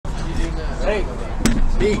Hey,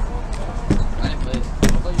 B.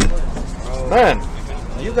 Man,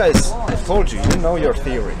 you guys, I told you, you know your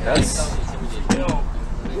theory.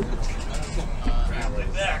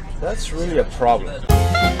 That's really a problem.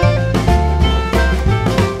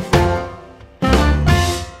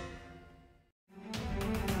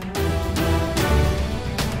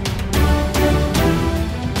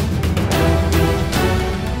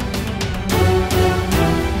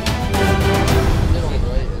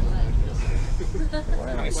 What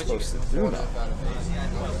am I supposed to do now?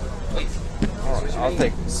 Alright, I'll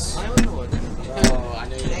take this.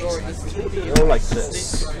 Go like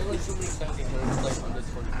this.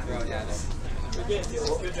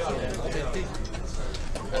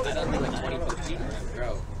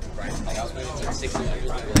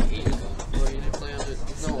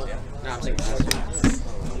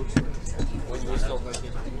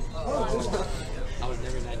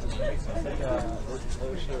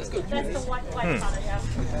 That's the white powder, yeah.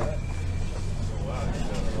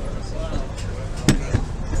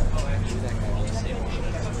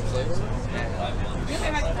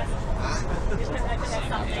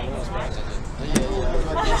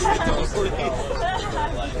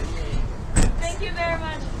 Thank you very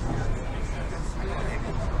much.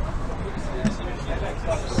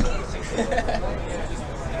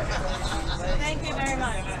 Thank you very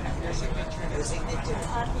much. Thank you very much.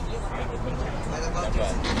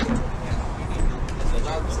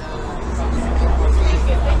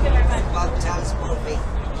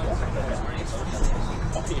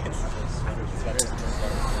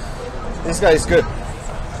 This guy is good.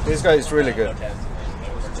 This guy is really good.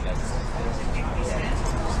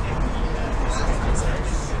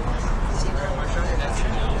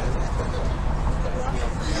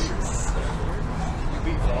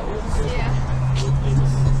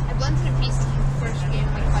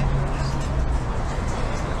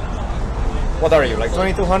 What are you, like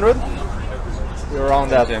 2200? You're around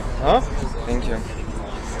that, yeah. Huh? Thank you.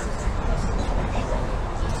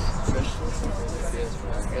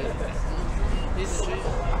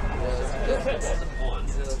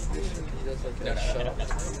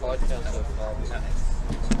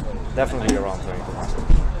 Definitely around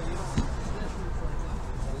 2200.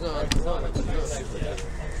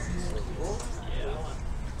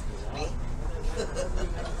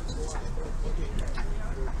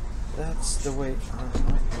 That's the way.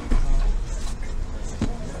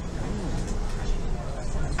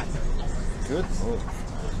 Good move.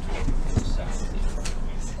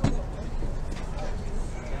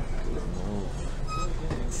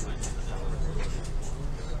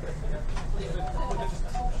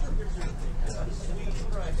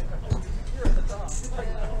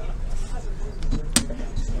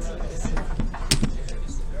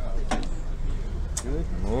 Good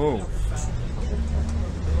move.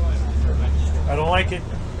 I don't like it.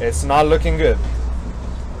 It's not looking good.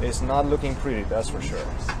 It's not looking pretty, that's for sure.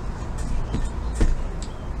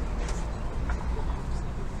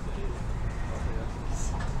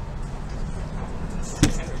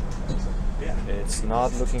 It's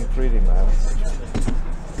not looking pretty, man.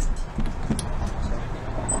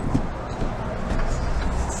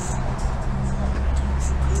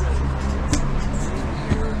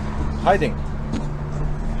 Hiding.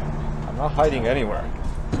 I'm not hiding anywhere.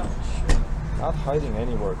 Not hiding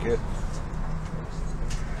anywhere good.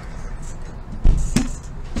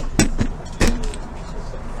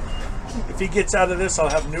 If he gets out of this, I'll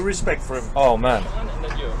have new respect for him. Oh man.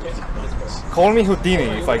 Call me Houdini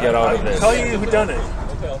if I get out of this. Tell you who done it.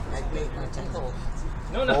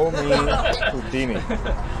 Call me Houdini.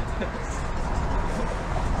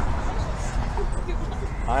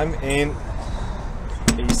 I'm in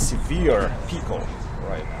a severe pickle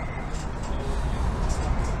right now.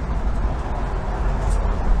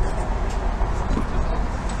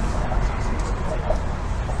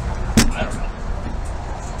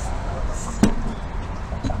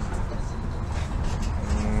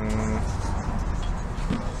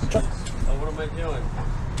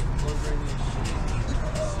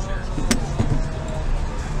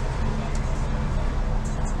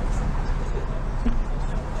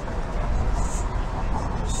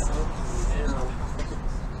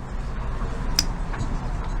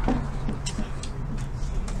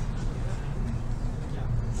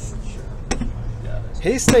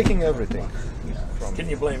 He's taking everything from me. Can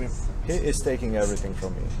you blame him? He is taking everything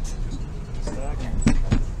from me.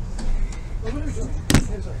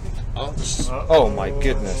 Oh my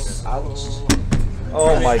goodness.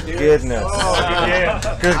 Oh my goodness.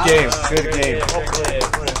 Good game. Good game.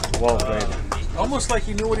 Well played. Almost like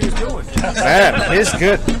he knew what he was doing. Man, he's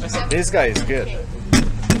good. This guy is good.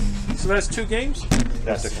 So that's 2 games?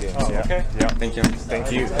 That's the game. Oh, Yeah. okay. Yeah. Thank you.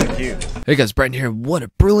 Thank you. Thank you. Hey guys, Brandon here. What a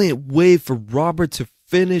brilliant way for Robert to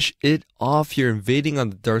finish it off here, invading on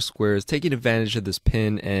the dark squares, taking advantage of this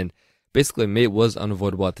pin, and basically mate was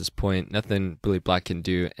unavoidable at this point. Nothing really black can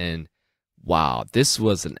do, and wow, this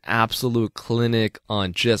was an absolute clinic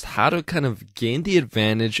on just how to kind of gain the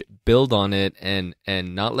advantage, build on it, and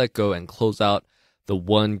not let go and close out the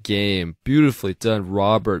one game. Beautifully done,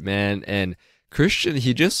 Robert, man. And Cristian,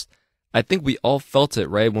 he just, I think we all felt it,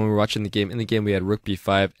 right? When we were watching the game. In the game, we had rook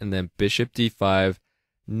b5 and then bishop d5,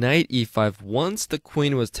 knight e5. Once the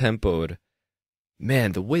queen was tempoed,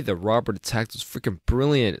 man, the way that Robert attacked was freaking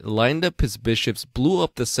brilliant. Lined up his bishops, blew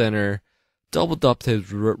up the center, doubled up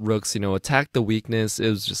his rooks, attacked the weakness. It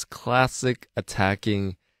was just classic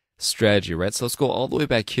attacking strategy, right? So let's go all the way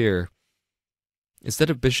back here.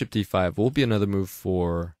 Instead of bishop d5, what will be another move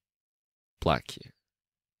for black here?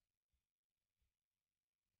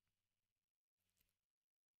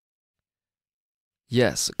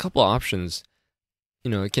 Yes, a couple of options.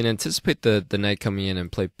 It can anticipate the knight coming in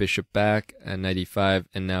and play bishop back at knight e5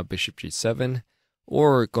 and now bishop g7.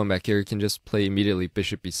 Or going back here, you can just play immediately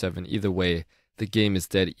bishop b7. Either way, the game is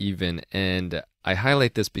dead even. And I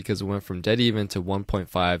highlight this because it went from dead even to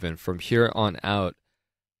 1.5. And from here on out,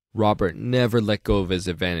 Robert never let go of his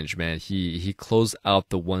advantage, man. He closed out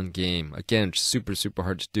the one game. Again, super, super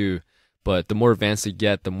hard to do. But the more advanced you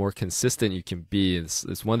get, the more consistent you can be.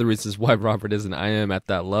 It's one of the reasons why Robert is an IM at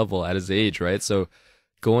that level, at his age, right? So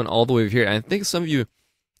going all the way over here, and I think some of you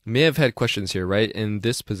may have had questions here, right? In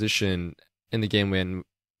this position in the game when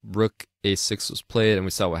rook a6 was played and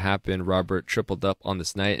we saw what happened, Robert tripled up on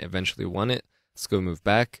this knight, eventually won it. Let's go move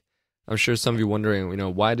back. I'm sure some of you wondering,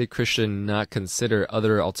 why did Cristian not consider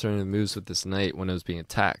other alternative moves with this knight when it was being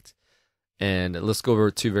attacked? And let's go over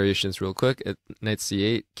two variations real quick. At knight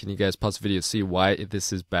c8, can you guys pause the video to see why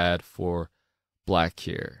this is bad for black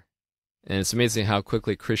here? And it's amazing how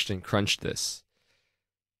quickly Cristian crunched this.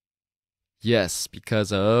 Yes,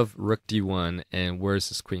 because of rook d1, and where's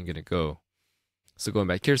this queen going to go? So going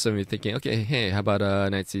back here, some of you thinking, okay, hey, how about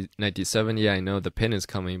knight d7? Yeah, I know the pin is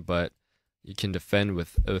coming, but you can defend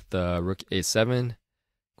with rook a7,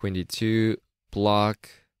 queen d2, block,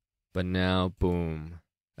 but now, boom.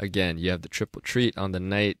 Again, you have the triple treat on the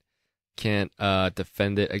knight. Can't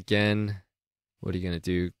defend it again. What are you going to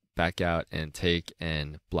do? Back out and take,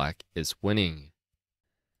 and black is winning.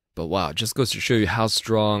 But wow, it just goes to show you how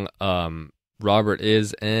strong Robert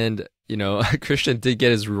is. And, Cristian did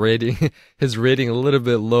get his rating a little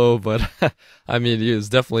bit low, but I mean, he was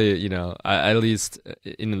definitely, at least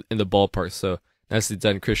in the ballpark. So nicely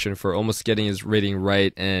done, Cristian, for almost getting his rating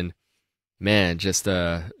right. And man, just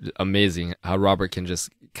amazing how Robert can just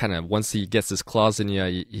kind of, once he gets his claws in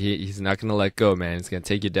you, he's not going to let go, man. He's going to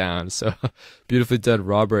take you down. So beautifully done,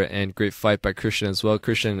 Robert, and great fight by Cristian as well.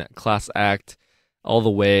 Cristian, class act all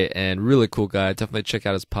the way, and really cool guy. Definitely check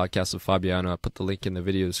out his podcast with Fabiano. I put the link in the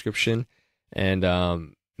video description. And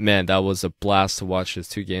man, that was a blast to watch his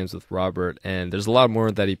two games with Robert. And there's a lot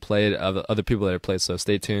more that he played, other people that he played, so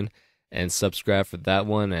stay tuned and subscribe for that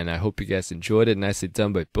one. And I hope you guys enjoyed it. Nicely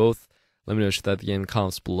done by both. Let me know what you thought of the game in the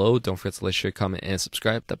comments below. Don't forget to like, share, comment, and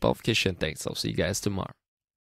subscribe. That notification. Thanks. I'll see you guys tomorrow.